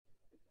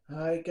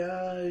Hi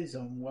guys,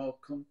 and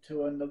welcome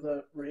to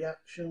another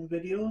reaction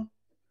video.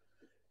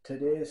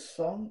 Today's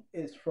song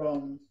is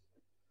from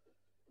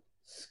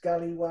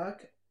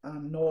Scallywag, I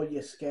Know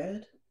You're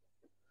Scared.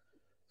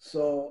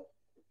 So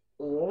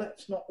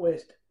let's not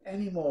waste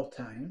any more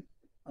time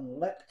and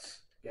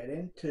let's get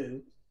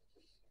into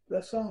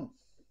the song.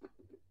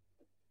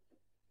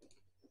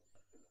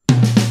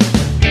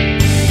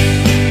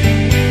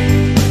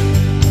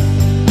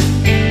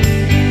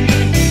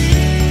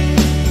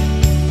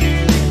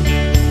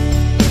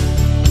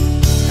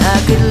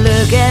 I could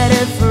look at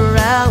it for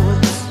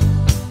hours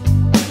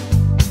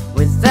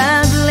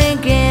without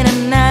blinking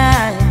an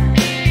eye.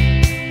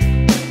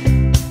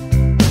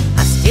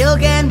 I still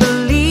can't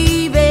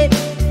believe it,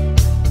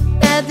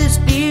 that this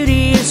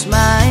beauty is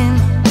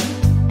mine.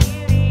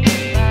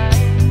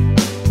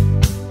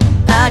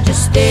 I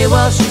just stay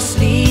while she's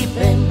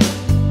sleeping,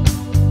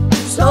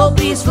 so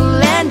peaceful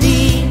and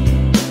deep.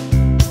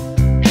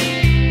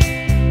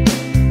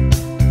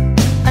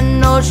 I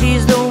know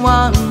she's the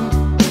one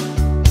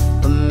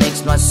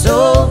my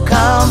soul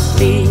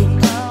complete.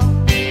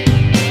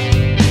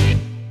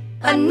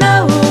 I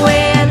know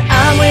when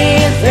I'm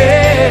with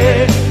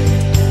her,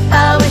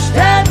 I wish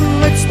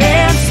time would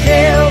stand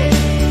still.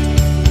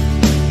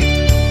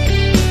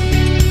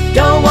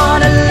 Don't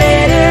wanna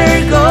let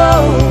her go,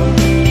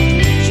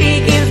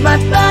 she gives my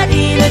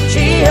body the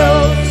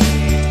chills.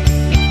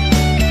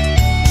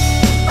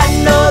 I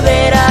know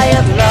that I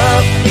have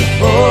loved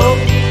before,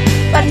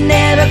 but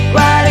never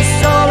quite a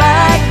soul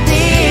like this.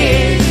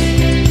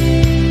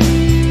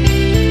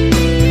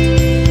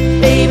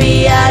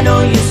 Baby, I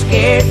know you're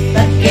scared,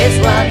 but guess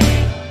what?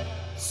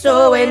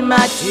 So am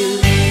I too.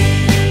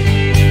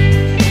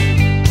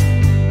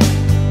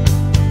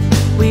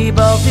 We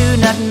both do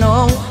not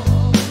know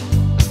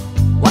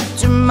what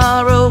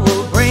tomorrow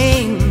will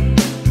bring.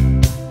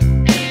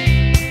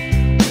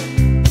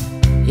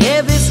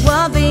 Yeah, this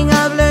one thing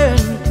I've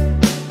learned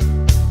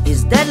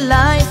is that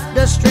life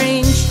does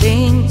strange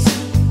things.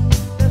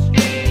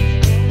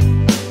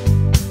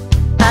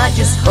 I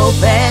just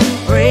hope and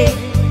pray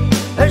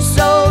her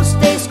soul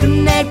stays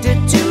connected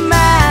to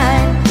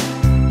mine,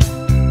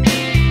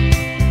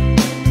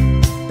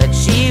 that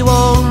she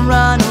won't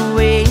run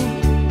away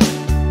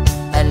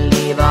and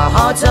leave our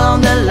hearts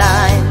on the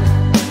line.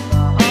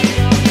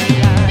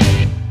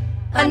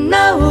 I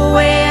know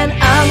when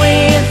I'm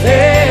with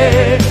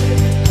her,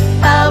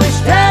 I wish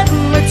time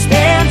would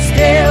stand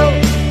still.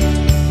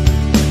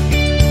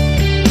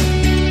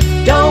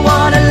 Don't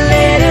wanna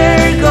let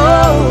her go,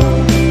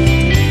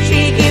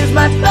 she gives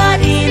my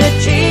body the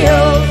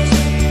chills.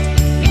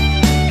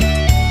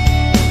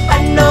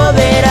 Know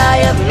that I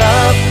have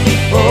loved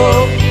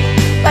before,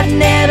 but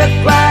never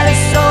quite a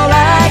soul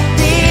like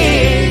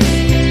this.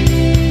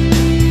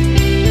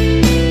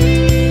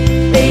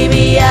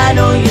 Baby, I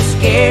know you're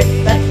scared,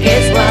 but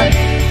guess what?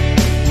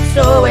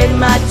 So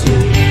am I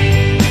too.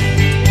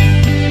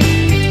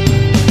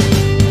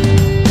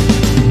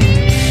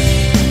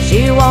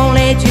 She won't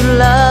let you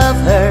love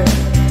her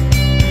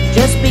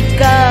just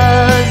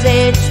because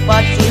it's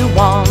what you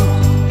want.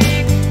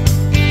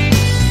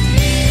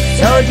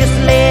 So just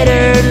let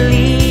her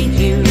lead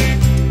you,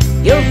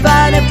 you'll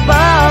find a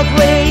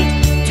pathway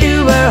to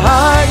her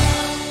heart.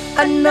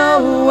 I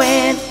know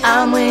when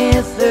I'm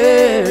with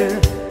her,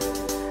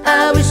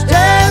 I wish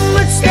time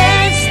would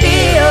stand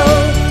still.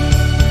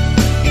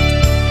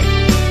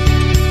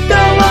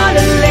 Don't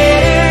wanna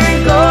let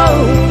her go,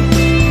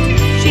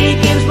 she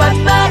gives my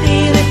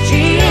body the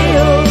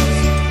chills.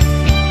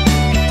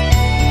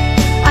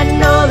 I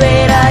know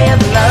that I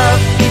have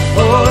loved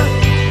before,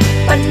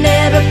 but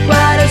never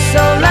quite a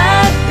soul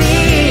like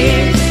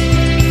this.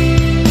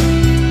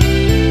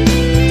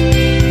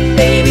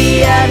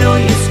 Baby, I know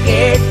you're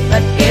scared,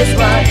 but guess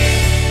what?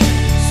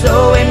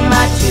 So am I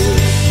too.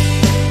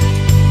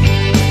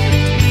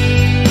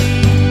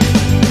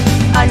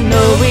 I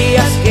know we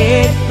are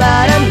scared,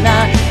 but I'm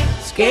not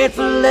scared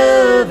for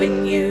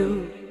loving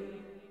you.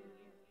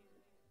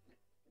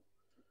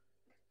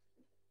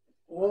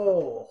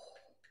 Whoa,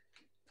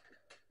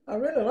 I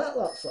really like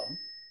that song.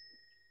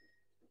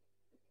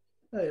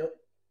 Hey up.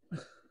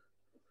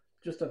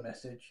 Just a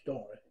message, don't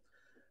worry.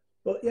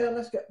 But yeah,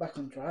 let's get back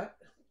on track.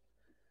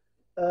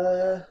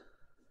 I'm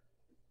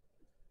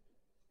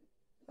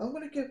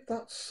going to give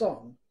that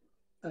song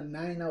a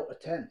 9 out of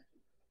 10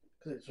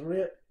 because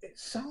it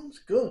sounds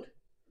good.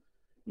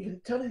 You can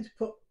tell he's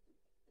put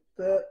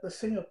the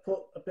singer put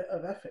a bit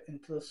of effort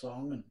into the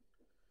song, and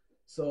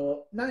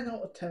so 9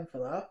 out of 10 for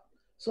that.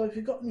 So if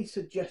you've got any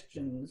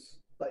suggestions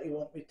that you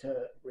want me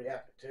to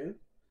react to,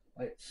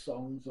 like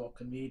songs or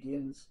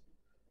comedians,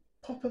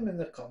 pop them in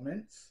the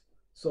comments.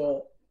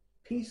 So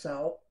peace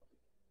out,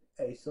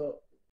 Ace up.